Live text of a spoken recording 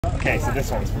Okay, so this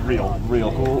one's real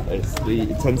cool. It's the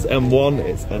Intense M1.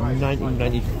 It's a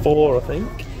 1994, I think,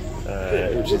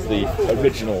 which is the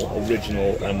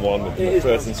original M1 with the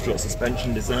first and strut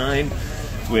suspension design.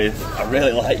 With, I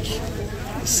really like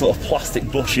sort of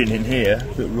plastic bushing in here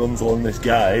that runs along this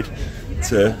guide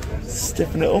to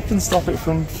stiffen it up and stop it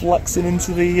from flexing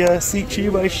into the seat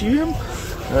tube, I assume,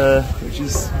 which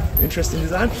is interesting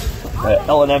design.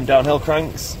 L&M downhill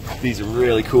cranks. These are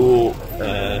really cool.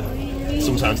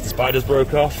 Sometimes the spiders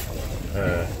broke off,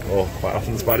 or quite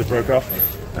often the spiders broke off.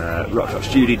 Rockshop's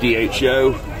Judy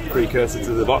DHO, precursor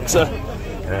to the Boxer.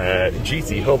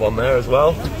 GT hub on there as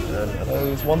well. Are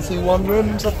those 121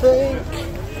 rims, I think?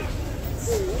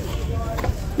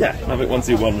 Yeah, Mavic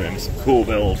 121 rims. Cool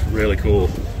build, really cool,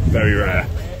 very rare.